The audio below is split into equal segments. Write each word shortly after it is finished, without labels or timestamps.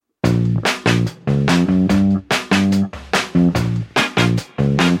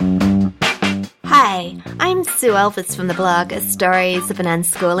Sue Elvis from the blog Stories of an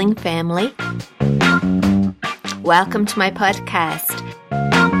Unschooling Family. Welcome to my podcast.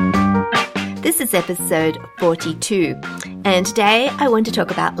 This is episode 42, and today I want to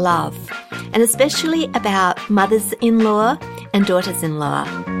talk about love, and especially about mothers-in-law and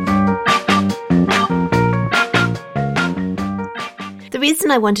daughters-in-law. The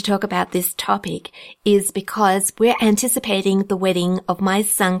reason I want to talk about this topic is because we're anticipating the wedding of my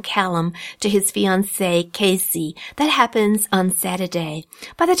son Callum to his fiancée Casey. That happens on Saturday.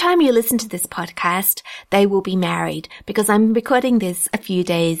 By the time you listen to this podcast, they will be married because I'm recording this a few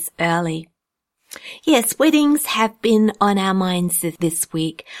days early. Yes, weddings have been on our minds this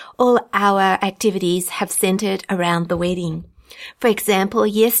week. All our activities have centered around the wedding. For example,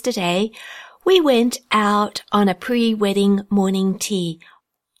 yesterday, we went out on a pre-wedding morning tea.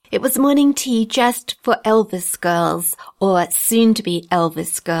 It was morning tea just for Elvis girls, or soon-to-be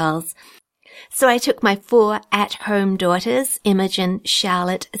Elvis girls. So I took my 4 at-home daughters, Imogen,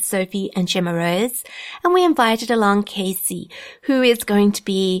 Charlotte, Sophie, and Gemma Rose, and we invited along Casey, who is going to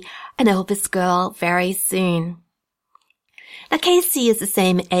be an Elvis girl very soon. Now, Casey is the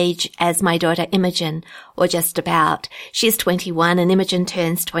same age as my daughter Imogen, or just about. She's 21 and Imogen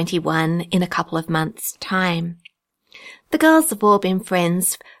turns 21 in a couple of months' time. The girls have all been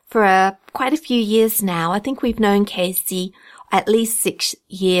friends for quite a few years now. I think we've known Casey at least 6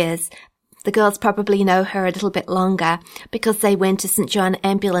 years. The girls probably know her a little bit longer because they went to St. John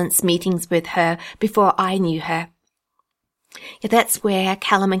Ambulance meetings with her before I knew her. Yeah, that's where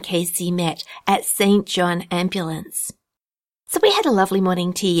Callum and Casey met, at St. John Ambulance. So we had a lovely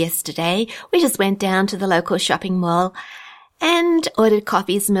morning tea yesterday. We just went down to the local shopping mall and ordered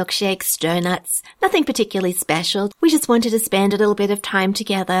coffees, milkshakes, donuts, nothing particularly special. We just wanted to spend a little bit of time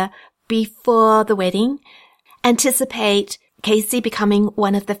together before the wedding, anticipate Casey becoming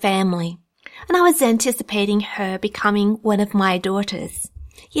one of the family. And I was anticipating her becoming one of my daughters.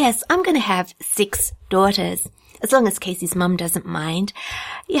 Yes, I'm going to have 6 daughters. As long as Casey's mum doesn't mind.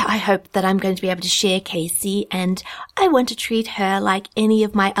 Yeah, I hope that I'm going to be able to share Casey, and I want to treat her like any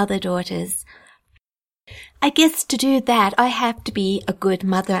of my other daughters. I guess to do that, I have to be a good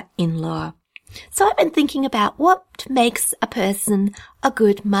mother-in-law. So I've been thinking about what makes a person a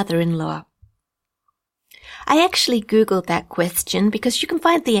good mother-in-law. I actually Googled that question because you can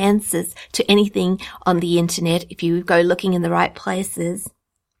find the answers to anything on the internet if you go looking in the right places.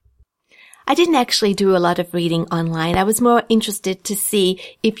 I didn't actually do a lot of reading online. I was more interested to see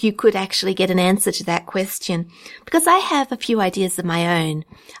if you could actually get an answer to that question, because I have a few ideas of my own.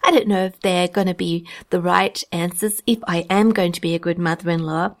 I don't know if they're going to be the right answers, if I am going to be a good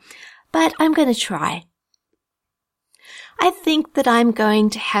mother-in-law, but I'm going to try. I think that I'm going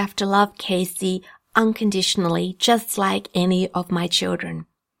to have to love Casey unconditionally, just like any of my children.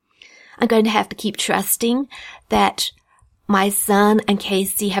 I'm going to have to keep trusting that my son and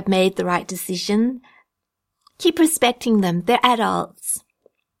Casey have made the right decision. Keep respecting them. They're adults.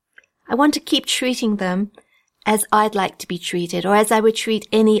 I want to keep treating them as I'd like to be treated, or as I would treat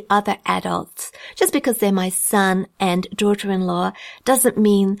any other adults. Just because they're my son and daughter-in-law doesn't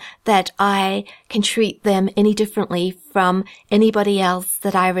mean that I can treat them any differently from anybody else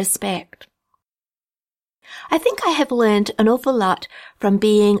that I respect. I think I have learned an awful lot from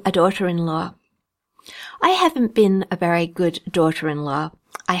being a daughter-in-law. I haven't been a very good daughter-in-law,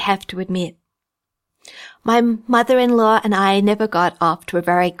 I have to admit. My mother-in-law and I never got off to a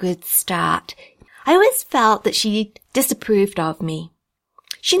very good start. I always felt that she disapproved of me.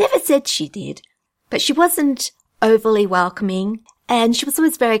 She never said she did, but she wasn't overly welcoming, and she was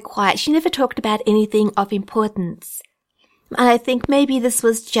always very quiet. She never talked about anything of importance. And I think maybe this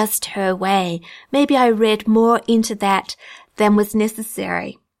was just her way. Maybe I read more into that than was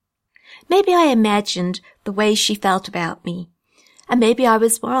necessary. Maybe I imagined the way she felt about me, and maybe I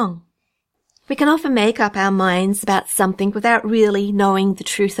was wrong. We can often make up our minds about something without really knowing the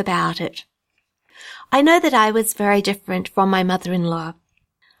truth about it. I know that I was very different from my mother-in-law.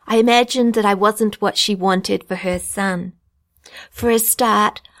 I imagined that I wasn't what she wanted for her son. For a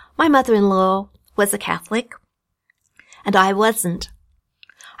start, my mother-in-law was a Catholic, and I wasn't.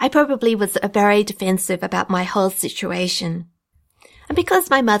 I probably was very defensive about my whole situation. And because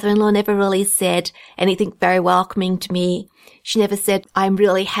my mother-in-law never really said anything very welcoming to me, she never said, "I'm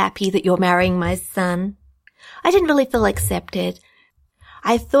really happy that you're marrying my son," I didn't really feel accepted.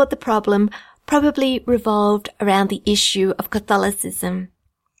 I thought the problem probably revolved around the issue of Catholicism.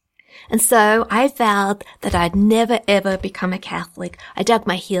 And so I vowed that I'd never ever become a Catholic. I dug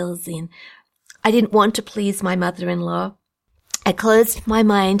my heels in. I didn't want to please my mother-in-law. I closed my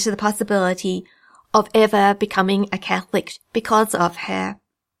mind to the possibility of ever becoming a Catholic because of her.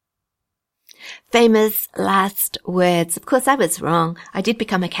 Famous last words. Of course, I was wrong. I did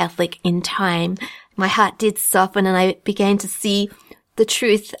become a Catholic in time. My heart did soften and I began to see the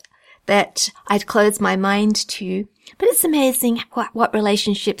truth that I'd closed my mind to. But it's amazing what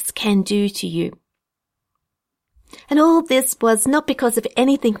relationships can do to you. And all this was not because of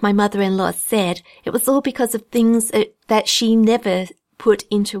anything my mother-in-law said. It was all because of things that she never put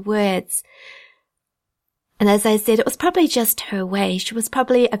into words. And as I said, it was probably just her way. She was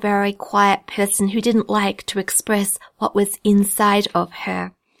probably a very quiet person who didn't like to express what was inside of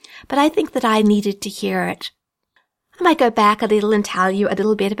her. But I think that I needed to hear it. I might go back a little and tell you a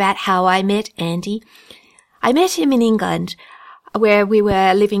little bit about how I met Andy. I met him in England, where we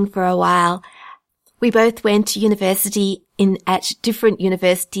were living for a while. We both went to university at different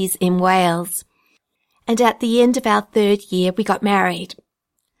universities in Wales. And at the end of our third year, we got married.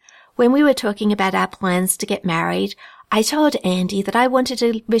 When we were talking about our plans to get married, I told Andy that I wanted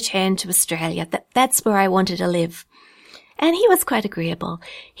to return to Australia, that's where I wanted to live. And he was quite agreeable.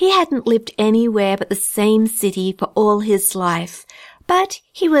 He hadn't lived anywhere but the same city for all his life, but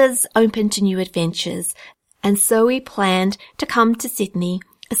he was open to new adventures. And so we planned to come to Sydney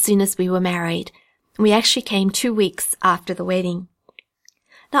as soon as we were married. We actually came 2 weeks after the wedding.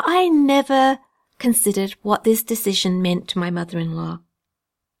 Now, I never considered what this decision meant to my mother-in-law.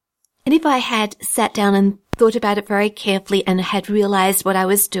 And if I had sat down and thought about it very carefully and had realized what I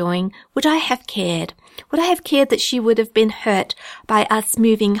was doing, would I have cared? Would I have cared that she would have been hurt by us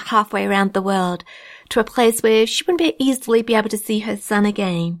moving halfway around the world to a place where she wouldn't easily be able to see her son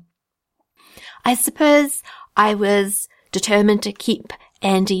again? I suppose I was determined to keep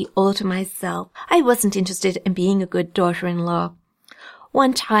Andy all to myself. I wasn't interested in being a good daughter-in-law.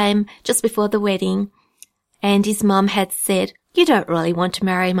 One time, just before the wedding, Andy's mum had said, "You don't really want to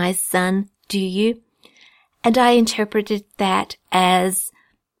marry my son, do you?" And I interpreted that as,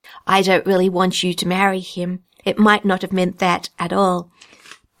 "I don't really want you to marry him." It might not have meant that at all.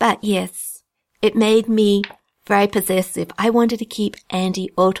 But yes, it made me very possessive. I wanted to keep Andy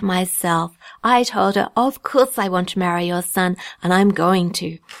all to myself. I told her, "Of course I want to marry your son, and I'm going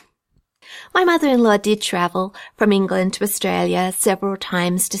to." My mother-in-law did travel from England to Australia several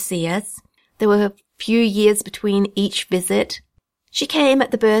times to see us. There were a few years between each visit. She came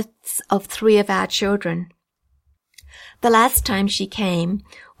at the births of 3 of our children. The last time she came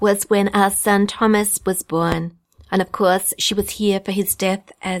was when our son Thomas was born, and of course she was here for his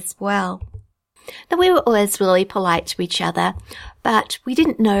death as well. Now, we were always really polite to each other, but we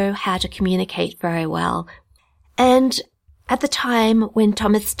didn't know how to communicate very well. And at the time when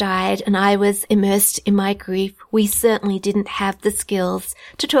Thomas died and I was immersed in my grief, we certainly didn't have the skills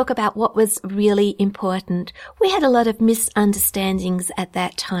to talk about what was really important. We had a lot of misunderstandings at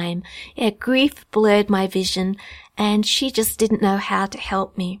that time. Yeah, grief blurred my vision, and she just didn't know how to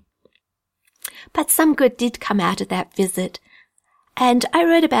help me. But some good did come out of that visit. And I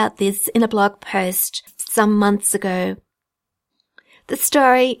wrote about this in a blog post some months ago. The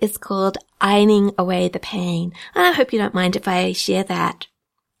story is called Ironing Away the Pain, and I hope you don't mind if I share that.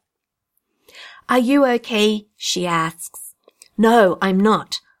 "Are you okay?" she asks. "No, I'm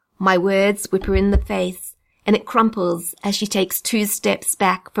not." My words whip her in the face, and it crumples as she takes 2 steps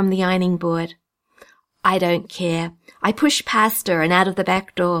back from the ironing board. I don't care. I push past her and out of the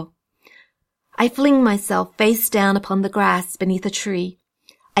back door. I fling myself face down upon the grass beneath a tree.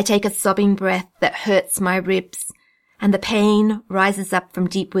 I take a sobbing breath that hurts my ribs, and the pain rises up from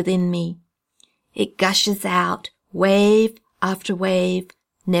deep within me. It gushes out, wave after wave,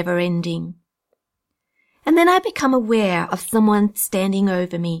 never ending. And then I become aware of someone standing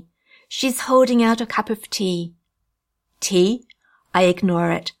over me. She's holding out a cup of tea. Tea? I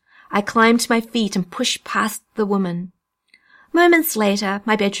ignore it. I climb to my feet and push past the woman. Moments later,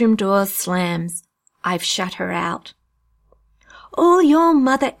 my bedroom door slams. I've shut her out. All your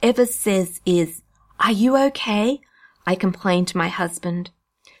mother ever says is, "Are you okay?" I complain to my husband.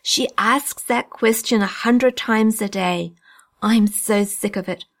 She asks that question 100 times a day. I'm so sick of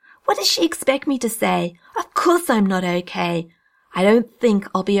it. What does she expect me to say? Of course I'm not okay. I don't think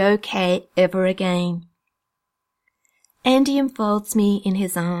I'll be okay ever again. Andy enfolds me in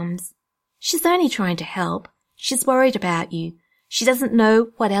his arms. She's only trying to help. She's worried about you. She doesn't know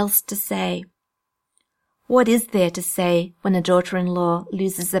what else to say. What is there to say when a daughter-in-law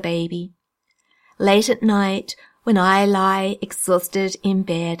loses a baby? Late at night, when I lie exhausted in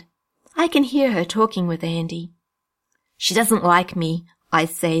bed, I can hear her talking with Andy. She doesn't like me, I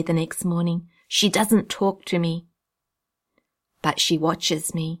say the next morning. She doesn't talk to me. But she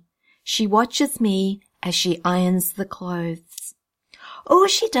watches me. She watches me as she irons the clothes. All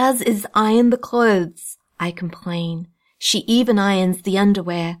she does is iron the clothes, I complain. She even irons the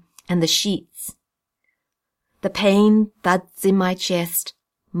underwear. and the sheets. The pain thuds in my chest.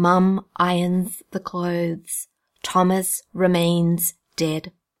 Mum irons the clothes. Thomas remains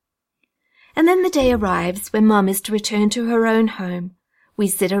dead. And then the day arrives when Mum is to return to her own home. We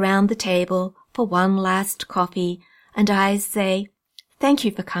sit around the table for one last coffee, and I say, "Thank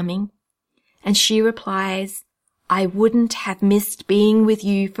you for coming." And she replies, "I wouldn't have missed being with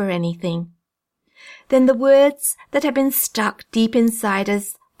you for anything." Then the words that have been stuck deep inside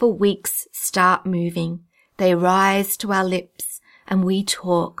us for weeks start moving. They rise to our lips, and we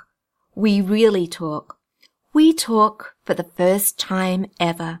talk. We really talk. We talk for the first time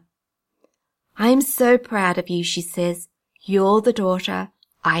ever. "I'm so proud of you," she says. "You're the daughter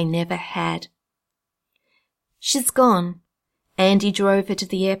I never had." She's gone. Andy drove her to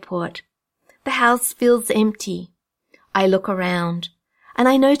the airport. The house feels empty. I look around, and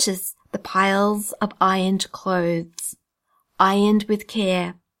I notice the piles of ironed clothes, ironed with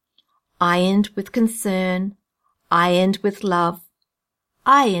care, ironed with concern, ironed with love,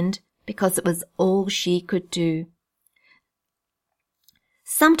 ironed because it was all she could do.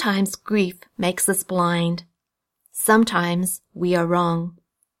 Sometimes grief makes us blind. Sometimes we are wrong.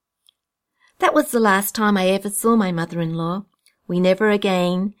 That was the last time I ever saw my mother-in-law. We never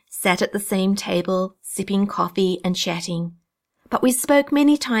again sat at the same table, sipping coffee and chatting. But we spoke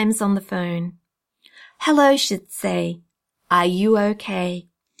many times on the phone. "Hello," she'd say. "Are you okay?"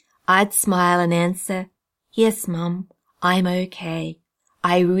 I'd smile and answer, "Yes, Mum, I'm okay.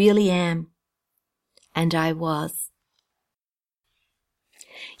 I really am." And I was.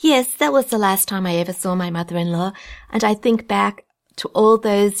 Yes, that was the last time I ever saw my mother-in-law, and I think back to all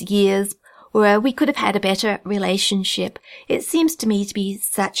those years where we could have had a better relationship. It seems to me to be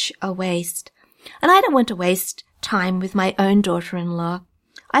such a waste. And I don't want to waste time with my own daughter-in-law.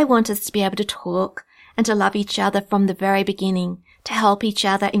 I want us to be able to talk and to love each other from the very beginning, to help each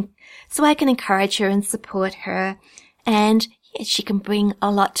other, so I can encourage her and support her, and she can bring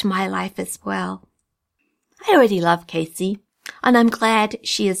a lot to my life as well. I already love Casey, and I'm glad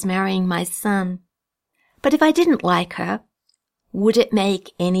she is marrying my son. But if I didn't like her, would it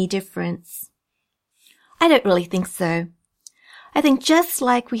make any difference? I don't really think so. I think just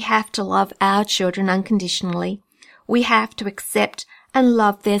like we have to love our children unconditionally, we have to accept and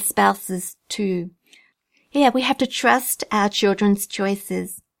love their spouses too. Yeah, we have to trust our children's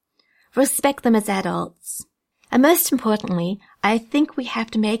choices, respect them as adults. And most importantly, I think we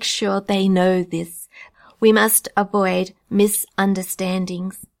have to make sure they know this. We must avoid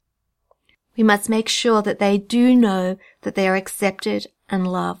misunderstandings. We must make sure that they do know that they are accepted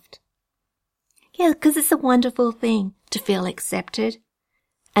and loved. Yeah, because it's a wonderful thing to feel accepted.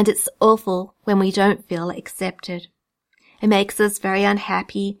 And it's awful when we don't feel accepted. It makes us very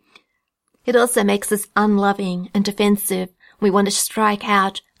unhappy. It also makes us unloving and defensive. We want to strike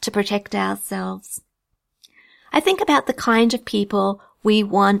out to protect ourselves. I think about the kind of people we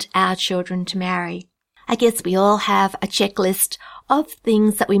want our children to marry. I guess we all have a checklist of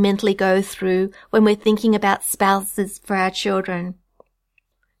things that we mentally go through when we're thinking about spouses for our children.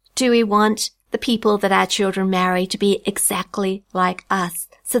 Do we want the people that our children marry to be exactly like us,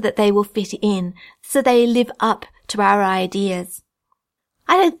 so that they will fit in, so they live up to our ideas?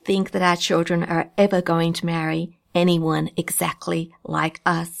 I don't think that our children are ever going to marry anyone exactly like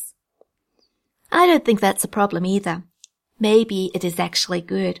us. I don't think that's a problem either. Maybe it is actually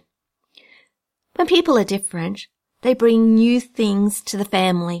good. When people are different, they bring new things to the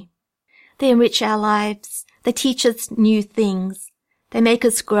family. They enrich our lives. They teach us new things. They make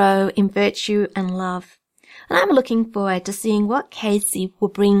us grow in virtue and love. And I'm looking forward to seeing what Casey will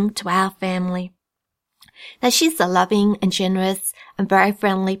bring to our family. Now, she's a loving and generous and very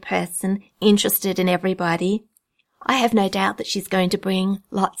friendly person, interested in everybody. I have no doubt that she's going to bring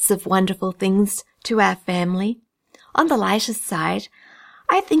lots of wonderful things to our family. On the lighter side,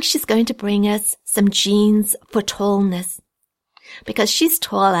 I think she's going to bring us some genes for tallness, because she's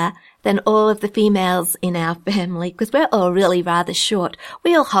taller than all of the females in our family, because we're all really rather short.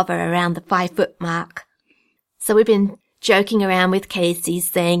 We all hover around the 5-foot mark. So we've been joking around with Casey,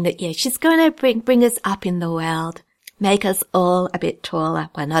 saying that, yeah, she's going to bring us up in the world, make us all a bit taller.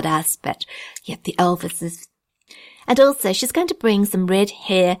 Well, not us, but yeah, the Elvises. And also, she's going to bring some red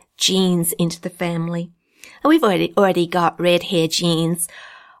hair genes into the family. And we've already got red hair genes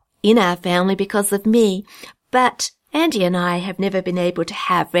in our family because of me. But Andy and I have never been able to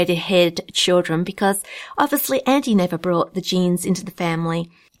have red-haired children because obviously Andy never brought the genes into the family.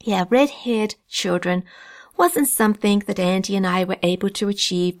 Yeah, red-haired children wasn't something that Andy and I were able to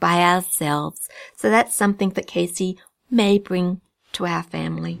achieve by ourselves. So that's something that Casey may bring to our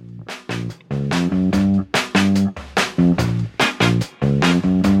family.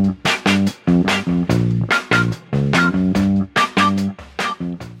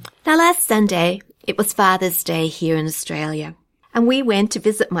 Sunday, it was Father's Day here in Australia, and we went to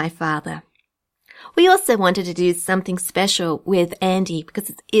visit my father. We also wanted to do something special with Andy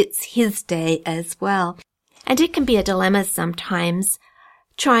because it's his day as well. And it can be a dilemma sometimes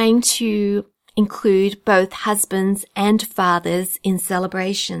trying to include both husbands and fathers in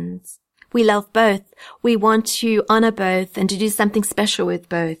celebrations. We love both. We want to honour both and to do something special with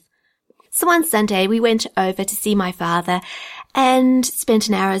both. So on Sunday, we went over to see my father and spent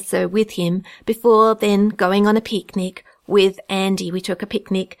an hour or so with him before then going on a picnic with Andy. We took a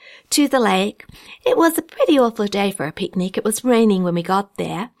picnic to the lake. It was a pretty awful day for a picnic. It was raining when we got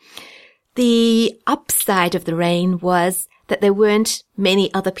there. The upside of the rain was that there weren't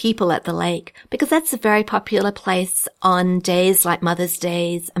many other people at the lake because that's a very popular place on days like Mother's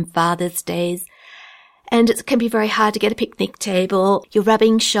Days and Father's Days. And it can be very hard to get a picnic table. You're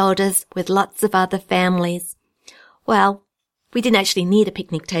rubbing shoulders with lots of other families. Well, we didn't actually need a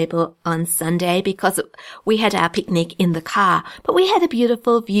picnic table on Sunday because we had our picnic in the car, but we had a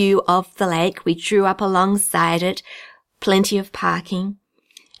beautiful view of the lake. We drew up alongside it, plenty of parking,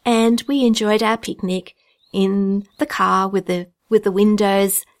 and we enjoyed our picnic in the car with the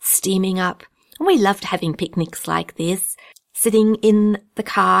windows steaming up. And we loved having picnics like this. Sitting in the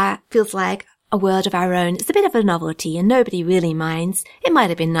car feels like a world of our own. It's a bit of a novelty and nobody really minds. It might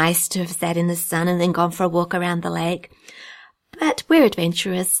have been nice to have sat in the sun and then gone for a walk around the lake. But we're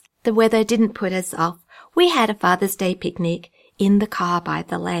adventurous. The weather didn't put us off. We had a Father's Day picnic in the car by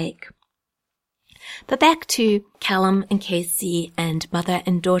the lake. But back to Callum and Casey and mother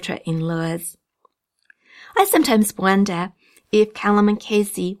and daughter-in-laws. I sometimes wonder if Callum and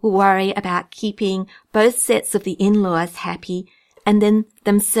Casey will worry about keeping both sets of the in-laws happy and then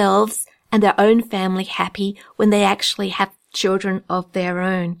themselves and their own family happy when they actually have children of their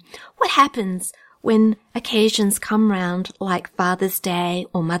own. What happens when occasions come round like Father's Day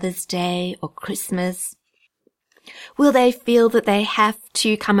or Mother's Day or Christmas? Will they feel that they have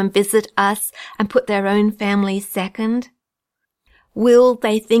to come and visit us and put their own family second? Will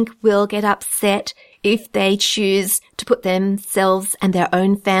they think we'll get upset if they choose to put themselves and their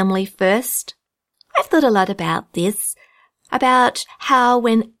own family first? I've thought a lot about this, about how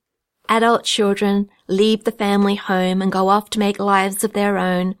when adult children leave the family home and go off to make lives of their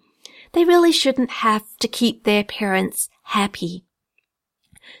own, they really shouldn't have to keep their parents happy,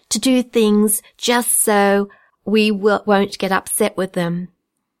 to do things just so we won't get upset with them.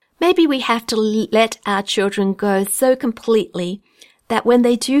 Maybe we have to let our children go so completely that when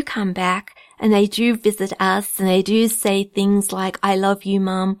they do come back and they do visit us and they do say things like, "I love you,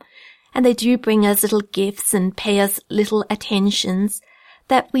 Mum," and they do bring us little gifts and pay us little attentions,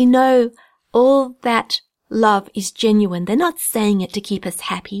 that we know all that love is genuine. They're not saying it to keep us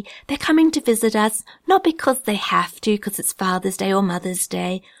happy. They're coming to visit us, not because they have to, because it's Father's Day or Mother's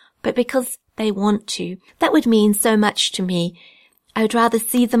Day, but because they want to. That would mean so much to me. I would rather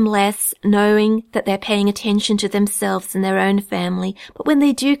see them less, knowing that they're paying attention to themselves and their own family, but when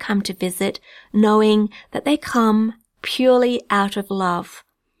they do come to visit, knowing that they come purely out of love.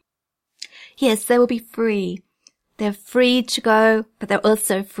 Yes, they will be free. They're free to go, but they're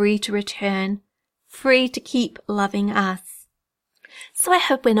also free to return, free to keep loving us. So I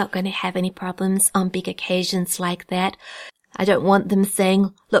hope we're not going to have any problems on big occasions like that. I don't want them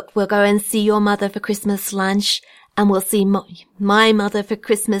saying, "Look, we'll go and see your mother for Christmas lunch, and we'll see my mother for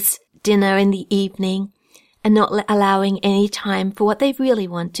Christmas dinner in the evening," and not allowing any time for what they really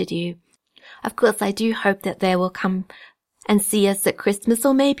want to do. Of course, I do hope that they will come and see us at Christmas,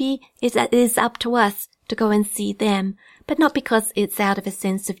 or maybe it is up to us to go and see them, but not because it's out of a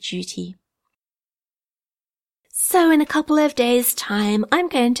sense of duty. So in a couple of days' time, I'm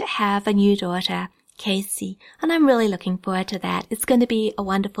going to have a new daughter, Casey, and I'm really looking forward to that. It's going to be a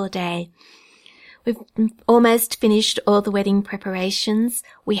wonderful day. We've almost finished all the wedding preparations.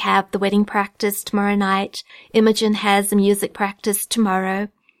 We have the wedding practice tomorrow night. Imogen has a music practice tomorrow.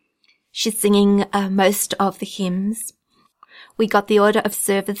 She's singing most of the hymns. We got the order of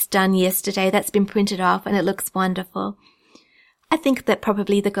service done yesterday. That's been printed off and it looks wonderful. I think that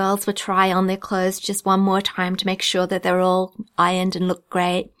probably the girls will try on their clothes just one more time to make sure that they're all ironed and look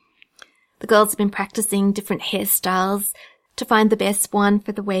great. The girls have been practicing different hairstyles to find the best one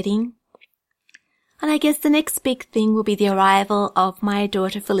for the wedding. And I guess the next big thing will be the arrival of my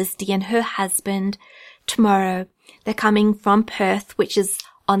daughter Felicity and her husband tomorrow. They're coming from Perth, which is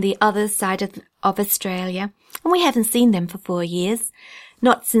on the other side of Australia, and we haven't seen them for 4 years.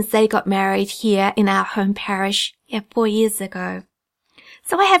 Not since they got married here in our home parish, 4 years ago.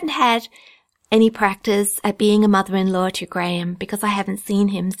 So I haven't had any practice at being a mother-in-law to Graham because I haven't seen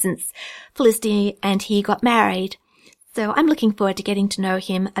him since Felicity and he got married. So I'm looking forward to getting to know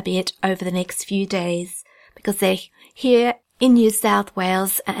him a bit over the next few days because they're here in New South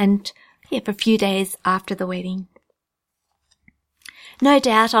Wales and for a few days after the wedding. No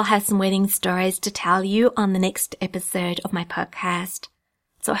doubt I'll have some wedding stories to tell you on the next episode of my podcast.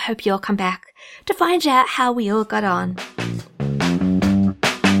 So I hope you'll come back to find out how we all got on.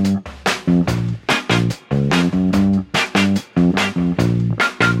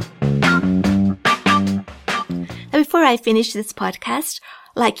 Now, before I finish this podcast,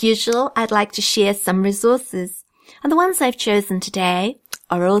 like usual, I'd like to share some resources. And the ones I've chosen today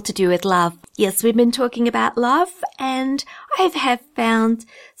are all to do with love. Yes, we've been talking about love, and I have found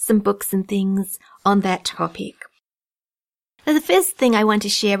some books and things on that topic. Now, the first thing I want to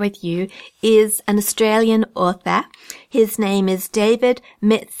share with you is an Australian author. His name is David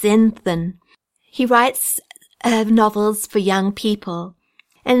Metzenthen. He writes novels for young people.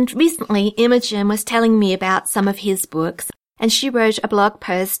 And recently, Imogen was telling me about some of his books, and she wrote a blog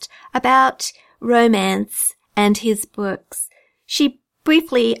post about romance and his books. She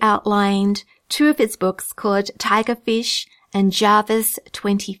briefly outlined two of his books called Tigerfish and Jarvis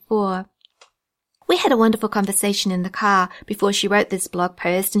 24. We had a wonderful conversation in the car before she wrote this blog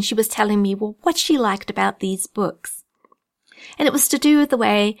post, and she was telling me what she liked about these books. And it was to do with the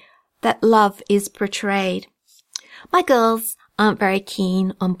way that love is portrayed. My girls aren't very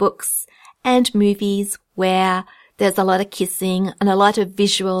keen on books and movies where there's a lot of kissing and a lot of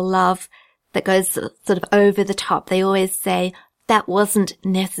visual love that goes sort of over the top. They always say that wasn't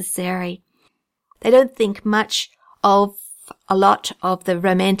necessary. They don't think much of a lot of the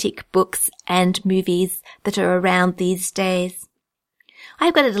romantic books and movies that are around these days.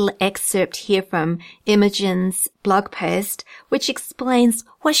 I've got a little excerpt here from Imogen's blog post which explains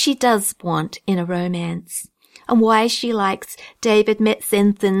what she does want in a romance and why she likes David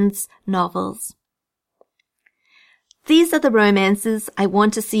Metzenthen's novels. These are the romances I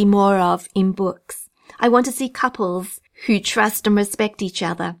want to see more of in books. I want to see couples who trust and respect each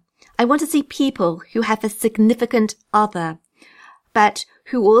other. I want to see people who have a significant other, but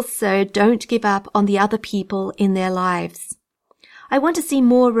who also don't give up on the other people in their lives. I want to see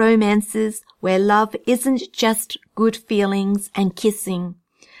more romances where love isn't just good feelings and kissing,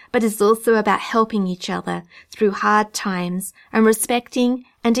 but is also about helping each other through hard times and respecting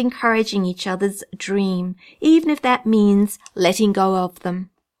and encouraging each other's dream, even if that means letting go of them.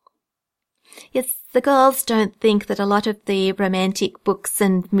 Yes, the girls don't think that a lot of the romantic books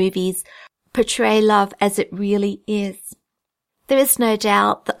and movies portray love as it really is. There is no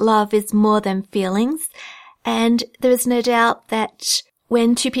doubt that love is more than feelings, and there is no doubt that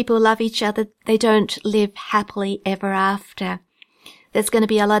when two people love each other, they don't live happily ever after. There's going to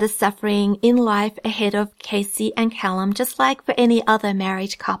be a lot of suffering in life ahead of Casey and Callum, just like for any other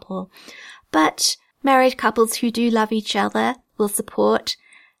married couple. But married couples who do love each other will support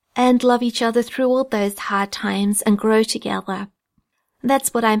and love each other through all those hard times and grow together.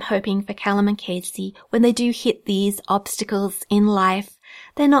 That's what I'm hoping for Callum and Casey. When they do hit these obstacles in life,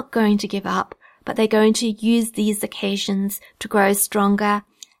 they're not going to give up, but they're going to use these occasions to grow stronger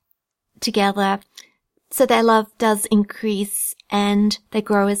together so their love does increase and they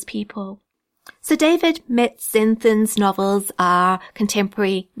grow as people. So David Metzenthen's novels are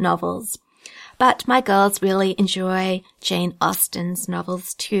contemporary novels, but my girls really enjoy Jane Austen's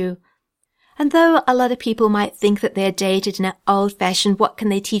novels too. And though a lot of people might think that they're dated and old-fashioned, what can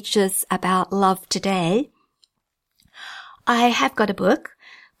they teach us about love today? I have got a book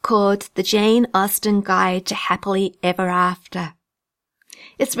called The Jane Austen Guide to Happily Ever After.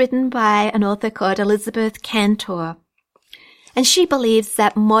 It's written by an author called Elizabeth Cantor, and she believes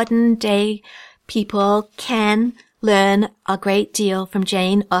that modern-day people can learn a great deal from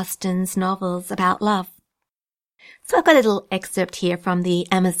Jane Austen's novels about love. So I've got a little excerpt here from the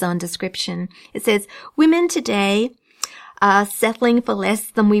Amazon description. It says, "Women today are settling for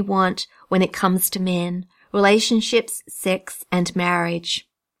less than we want when it comes to men, relationships, sex, and marriage.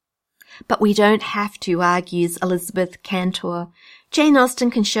 But we don't have to," argues Elizabeth Cantor. "Jane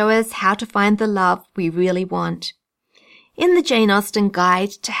Austen can show us how to find the love we really want." In the Jane Austen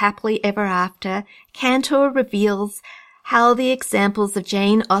Guide to Happily Ever After, Cantor reveals how the examples of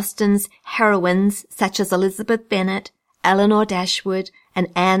Jane Austen's heroines, such as Elizabeth Bennet, Eleanor Dashwood, and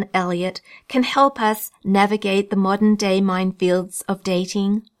Anne Elliot, can help us navigate the modern-day minefields of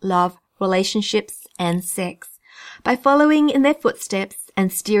dating, love, relationships, and sex. By following in their footsteps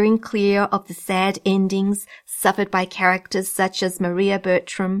and steering clear of the sad endings suffered by characters such as Maria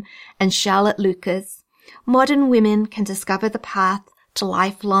Bertram and Charlotte Lucas, modern women can discover the path to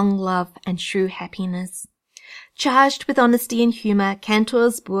lifelong love and true happiness. Charged with honesty and humour,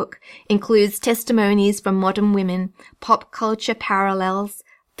 Cantor's book includes testimonies from modern women, pop culture parallels,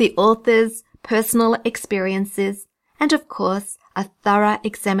 the author's personal experiences, and of course, a thorough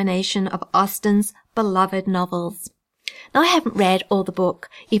examination of Austen's beloved novels. Now, I haven't read all the book,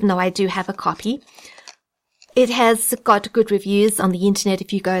 even though I do have a copy. It has got good reviews on the internet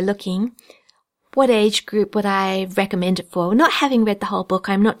if you go looking. What age group would I recommend it for? Not having read the whole book,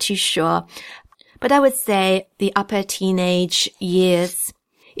 I'm not too sure. But I would say the upper teenage years.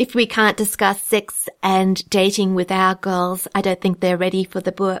 If we can't discuss sex and dating with our girls, I don't think they're ready for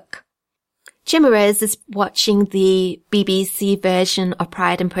the book. Gemma Rose is watching the BBC version of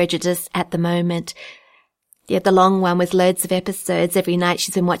Pride and Prejudice at the moment. Yeah, the long one with loads of episodes. Every night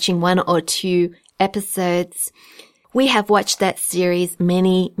she's been watching 1 or 2 episodes. We have watched that series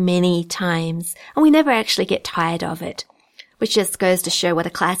many, many times, and we never actually get tired of it, which just goes to show what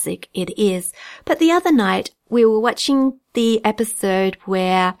a classic it is. But the other night, we were watching the episode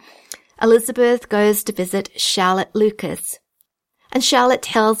where Elizabeth goes to visit Charlotte Lucas. And Charlotte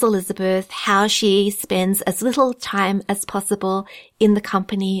tells Elizabeth how she spends as little time as possible in the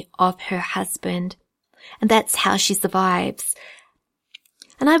company of her husband. And that's how she survives.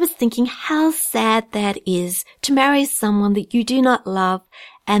 And I was thinking how sad that is to marry someone that you do not love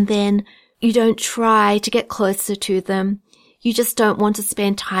and then you don't try to get closer to them. You just don't want to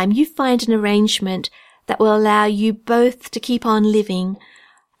spend time. You find an arrangement that will allow you both to keep on living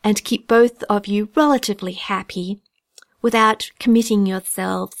and keep both of you relatively happy without committing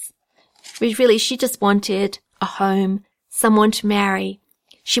yourselves. Really, she just wanted a home, someone to marry.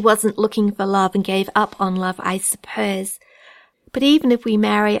 She wasn't looking for love and gave up on love, I suppose. But even if we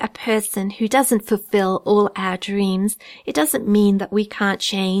marry a person who doesn't fulfill all our dreams, it doesn't mean that we can't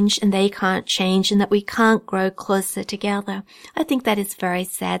change and they can't change and that we can't grow closer together. I think that is a very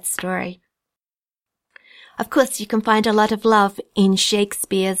sad story. Of course, you can find a lot of love in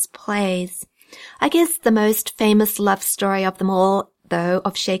Shakespeare's plays. I guess the most famous love story of them all, though,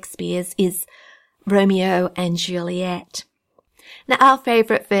 of Shakespeare's is Romeo and Juliet. Now, our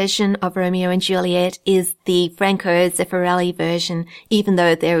favourite version of Romeo and Juliet is the Franco Zeffirelli version, even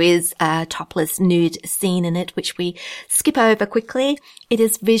though there is a topless nude scene in it, which we skip over quickly. It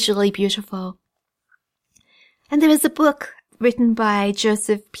is visually beautiful. And there is a book written by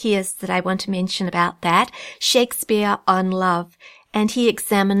Joseph Pearce that I want to mention about that, Shakespeare on Love, and he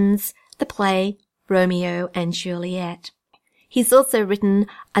examines the play Romeo and Juliet. He's also written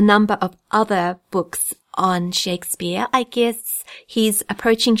a number of other books on Shakespeare. I guess he's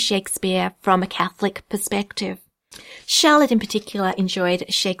approaching Shakespeare from a Catholic perspective. Charlotte in particular enjoyed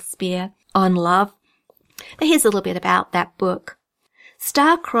Shakespeare on Love. Now here's a little bit about that book.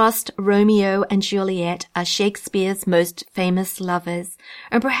 Star-crossed Romeo and Juliet are Shakespeare's most famous lovers,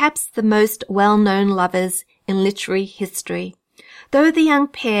 and perhaps the most well-known lovers in literary history. Though the young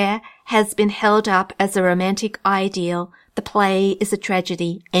pair has been held up as a romantic ideal, the play is a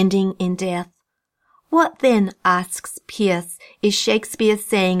tragedy ending in death. What then, asks Pearce, is Shakespeare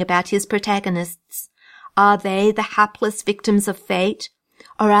saying about his protagonists? Are they the hapless victims of fate,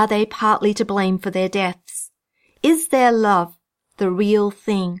 or are they partly to blame for their deaths? Is their love the real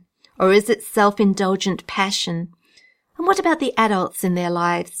thing, or is it self-indulgent passion? And what about the adults in their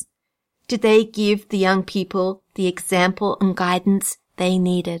lives? Did they give the young people the example and guidance they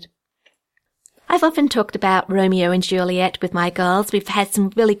needed? I've often talked about Romeo and Juliet with my girls. We've had some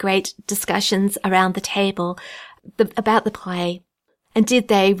really great discussions around the table about the play. And did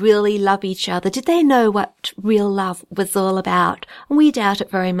they really love each other? Did they know what real love was all about? And we doubt it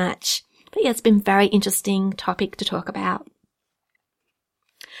very much. But yeah, it's been a very interesting topic to talk about.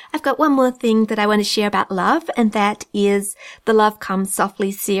 I've got one more thing that I want to share about love, and that is the Love Comes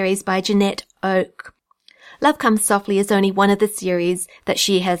Softly series by Jeanette Oke. Love Comes Softly is only one of the series that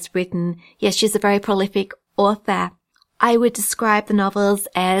she has written. Yes, she's a very prolific author. I would describe the novels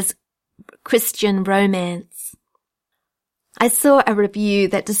as Christian romance. I saw a review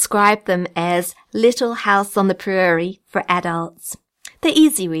that described them as Little House on the Prairie for adults. They're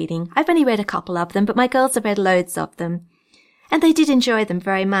easy reading. I've only read a couple of them, but my girls have read loads of them. And they did enjoy them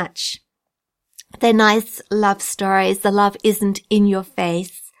very much. They're nice love stories. The love isn't in your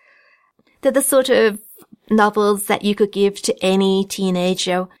face. They're the sort of novels that you could give to any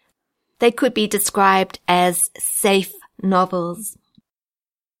teenager. They could be described as safe novels.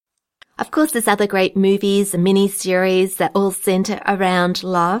 Of course, there's other great movies and mini-series that all centre around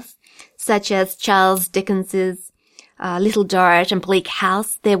love, such as Charles Dickens's Little Dorrit and Bleak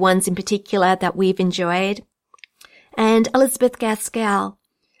House. They're ones in particular that we've enjoyed. And Elizabeth Gaskell.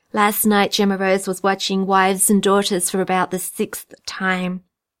 Last night, Gemma Rose was watching Wives and Daughters for about the 6th time.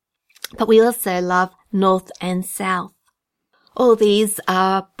 But we also love North and South. All these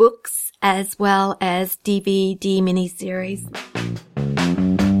are books as well as DVD miniseries.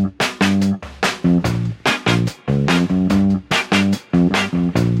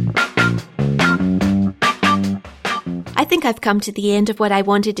 I think I've come to the end of what I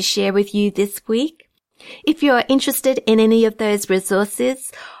wanted to share with you this week. If you're interested in any of those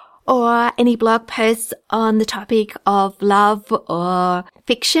resources or any blog posts on the topic of love or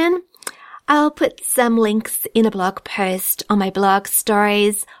fiction, I'll put some links in a blog post on my blog,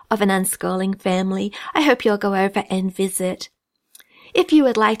 Stories of an Unschooling Family. I hope you'll go over and visit. If you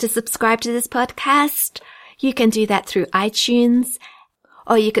would like to subscribe to this podcast, you can do that through iTunes,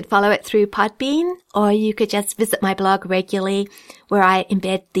 or you could follow it through Podbean, or you could just visit my blog regularly where I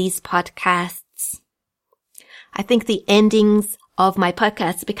embed these podcasts. I think the endings of my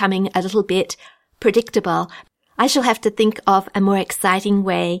podcasts are becoming a little bit predictable. I shall have to think of a more exciting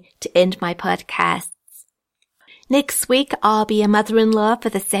way to end my podcasts. Next week, I'll be a mother-in-law for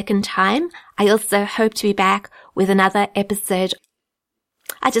the second time. I also hope to be back with another episode.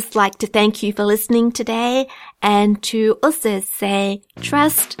 I'd just like to thank you for listening today and to also say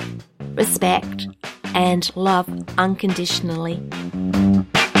trust, respect, and love unconditionally.